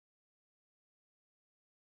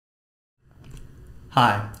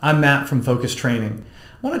Hi, I'm Matt from Focus Training.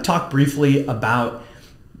 I want to talk briefly about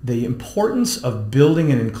the importance of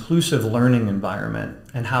building an inclusive learning environment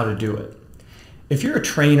and how to do it. If you're a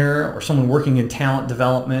trainer or someone working in talent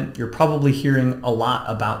development, you're probably hearing a lot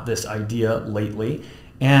about this idea lately,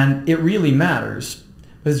 and it really matters.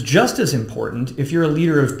 But it's just as important if you're a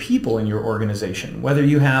leader of people in your organization, whether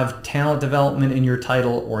you have talent development in your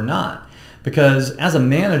title or not. Because as a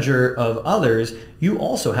manager of others, you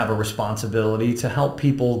also have a responsibility to help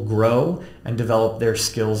people grow and develop their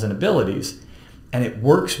skills and abilities. And it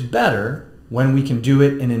works better when we can do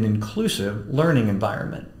it in an inclusive learning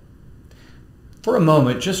environment. For a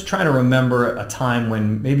moment, just try to remember a time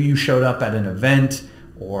when maybe you showed up at an event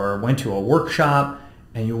or went to a workshop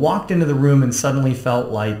and you walked into the room and suddenly felt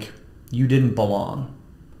like you didn't belong.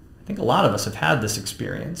 I think a lot of us have had this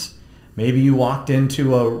experience. Maybe you walked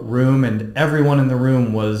into a room and everyone in the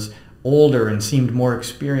room was older and seemed more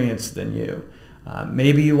experienced than you.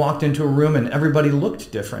 Maybe you walked into a room and everybody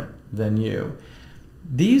looked different than you.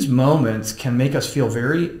 These moments can make us feel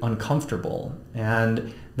very uncomfortable,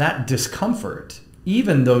 and that discomfort,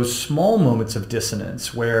 even those small moments of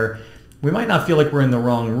dissonance where we might not feel like we're in the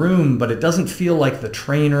wrong room, but it doesn't feel like the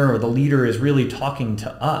trainer or the leader is really talking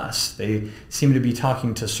to us. They seem to be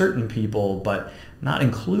talking to certain people, but not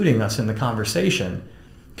including us in the conversation,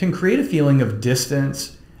 can create a feeling of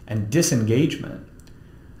distance and disengagement.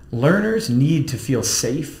 Learners need to feel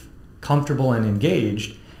safe, comfortable, and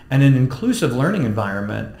engaged, and an inclusive learning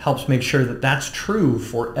environment helps make sure that that's true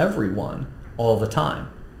for everyone all the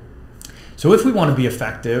time. So if we want to be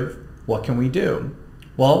effective, what can we do?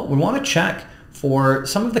 Well, we want to check for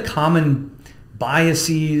some of the common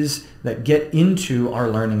biases that get into our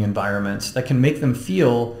learning environments that can make them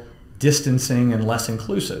feel distancing and less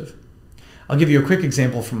inclusive. I'll give you a quick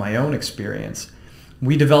example from my own experience.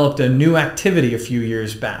 We developed a new activity a few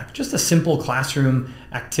years back, just a simple classroom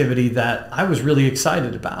activity that I was really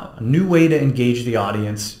excited about, a new way to engage the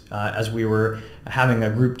audience as we were having a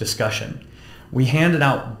group discussion. We handed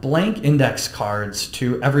out blank index cards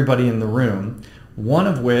to everybody in the room, one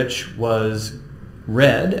of which was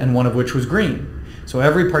red and one of which was green. So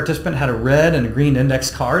every participant had a red and a green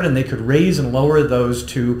index card, and they could raise and lower those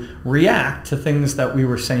to react to things that we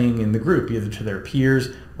were saying in the group, either to their peers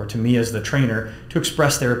or to me as the trainer, to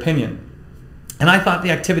express their opinion. And I thought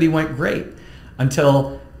the activity went great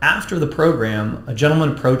until after the program, a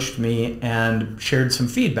gentleman approached me and shared some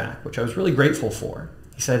feedback, which I was really grateful for.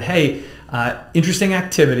 He said, "Hey, interesting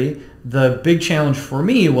activity. The big challenge for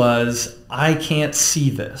me was I can't see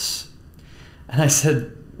this." And I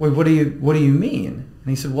said, "Wait, what do you mean?" And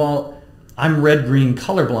he said, "Well, I'm red-green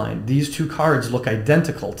colorblind. These two cards look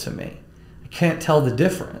identical to me. I can't tell the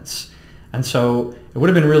difference." And so it would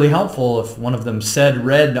have been really helpful if one of them said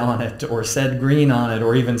red on it or said green on it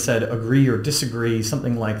or even said agree or disagree,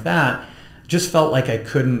 something like that. Just felt like I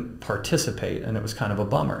couldn't participate, and it was kind of a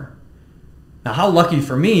bummer. Now, how lucky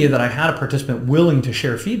for me that I had a participant willing to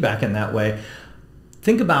share feedback in that way.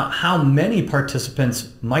 Think about how many participants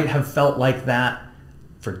might have felt like that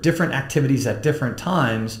for different activities at different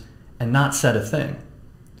times and not said a thing.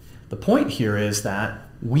 The point here is that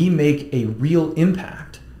we make a real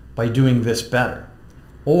impact by doing this better,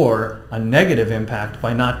 or a negative impact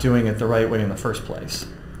by not doing it the right way in the first place.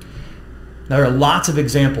 There are lots of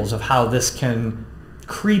examples of how this can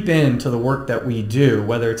creep into the work that we do,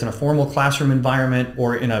 whether it's in a formal classroom environment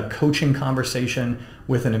or in a coaching conversation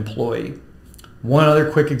with an employee. One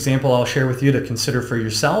other quick example I'll share with you to consider for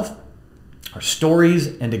yourself are stories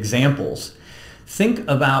and examples. Think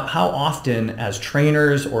about how often as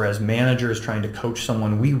trainers or as managers trying to coach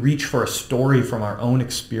someone, we reach for a story from our own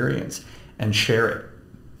experience and share it.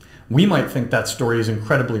 We might think that story is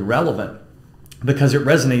incredibly relevant because it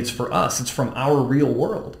resonates for us. It's from our real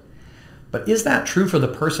world. But is that true for the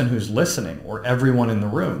person who's listening or everyone in the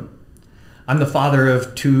room? I'm the father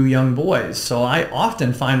of two young boys, so I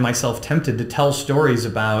often find myself tempted to tell stories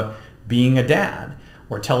about being a dad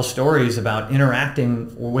or tell stories about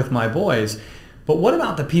interacting with my boys. But what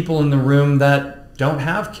about the people in the room that don't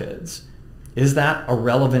have kids? Is that a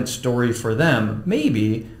relevant story for them?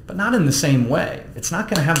 Maybe, but not in the same way. It's not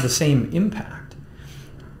going to have the same impact.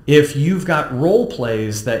 If you've got role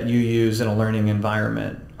plays that you use in a learning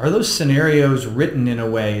environment, are those scenarios written in a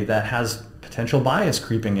way that has potential bias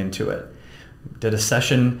creeping into it? Did a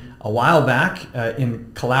session a while back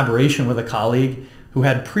in collaboration with a colleague who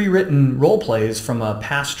had pre-written role plays from a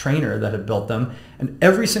past trainer that had built them, and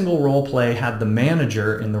every single role play had the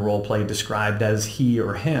manager in the role play described as he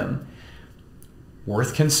or him.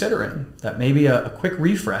 Worth considering that maybe a quick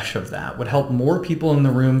refresh of that would help more people in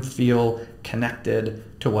the room feel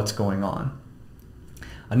connected to what's going on.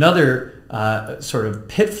 Another sort of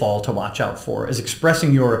pitfall to watch out for is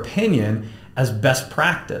expressing your opinion as best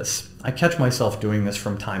practice. I catch myself doing this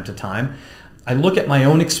from time to time. I look at my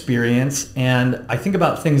own experience and I think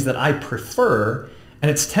about things that I prefer,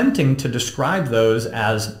 and it's tempting to describe those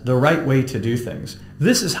as the right way to do things.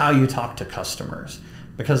 This is how you talk to customers,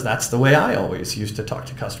 because that's the way I always used to talk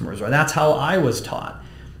to customers, or that's how I was taught.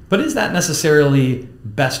 But is that necessarily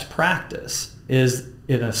best practice? Is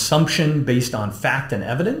it an assumption based on fact and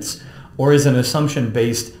evidence, or is it an assumption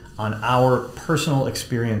based on our personal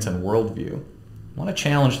experience and worldview? I want to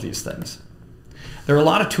challenge these things. There are a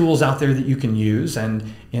lot of tools out there that you can use,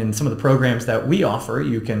 and in some of the programs that we offer,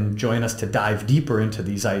 you can join us to dive deeper into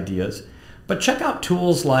these ideas. But check out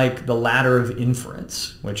tools like the ladder of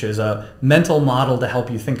inference, which is a mental model to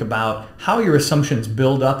help you think about how your assumptions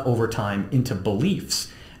build up over time into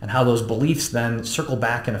beliefs, and how those beliefs then circle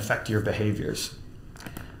back and affect your behaviors.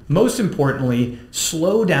 Most importantly,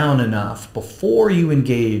 slow down enough before you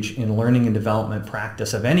engage in learning and development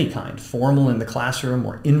practice of any kind, formal in the classroom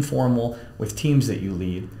or informal with teams that you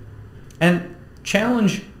lead, and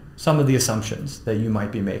challenge some of the assumptions that you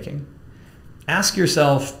might be making. Ask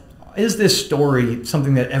yourself, is this story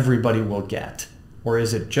something that everybody will get, or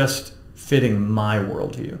is it just fitting my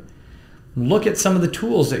worldview? Look at some of the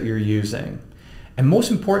tools that you're using, and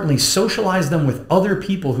most importantly, socialize them with other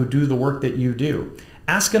people who do the work that you do.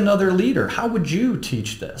 Ask another leader, how would you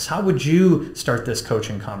teach this? How would you start this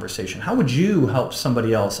coaching conversation? How would you help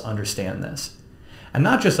somebody else understand this? And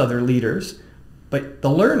not just other leaders, but the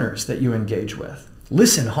learners that you engage with.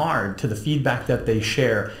 Listen hard to the feedback that they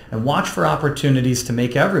share and watch for opportunities to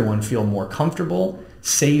make everyone feel more comfortable,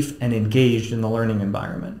 safe, and engaged in the learning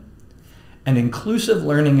environment. An inclusive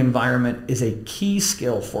learning environment is a key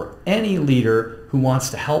skill for any leader who wants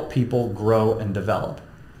to help people grow and develop.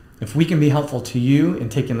 If we can be helpful to you in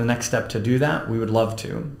taking the next step to do that, we would love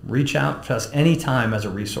to. Reach out to us anytime as a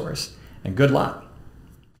resource, and good luck.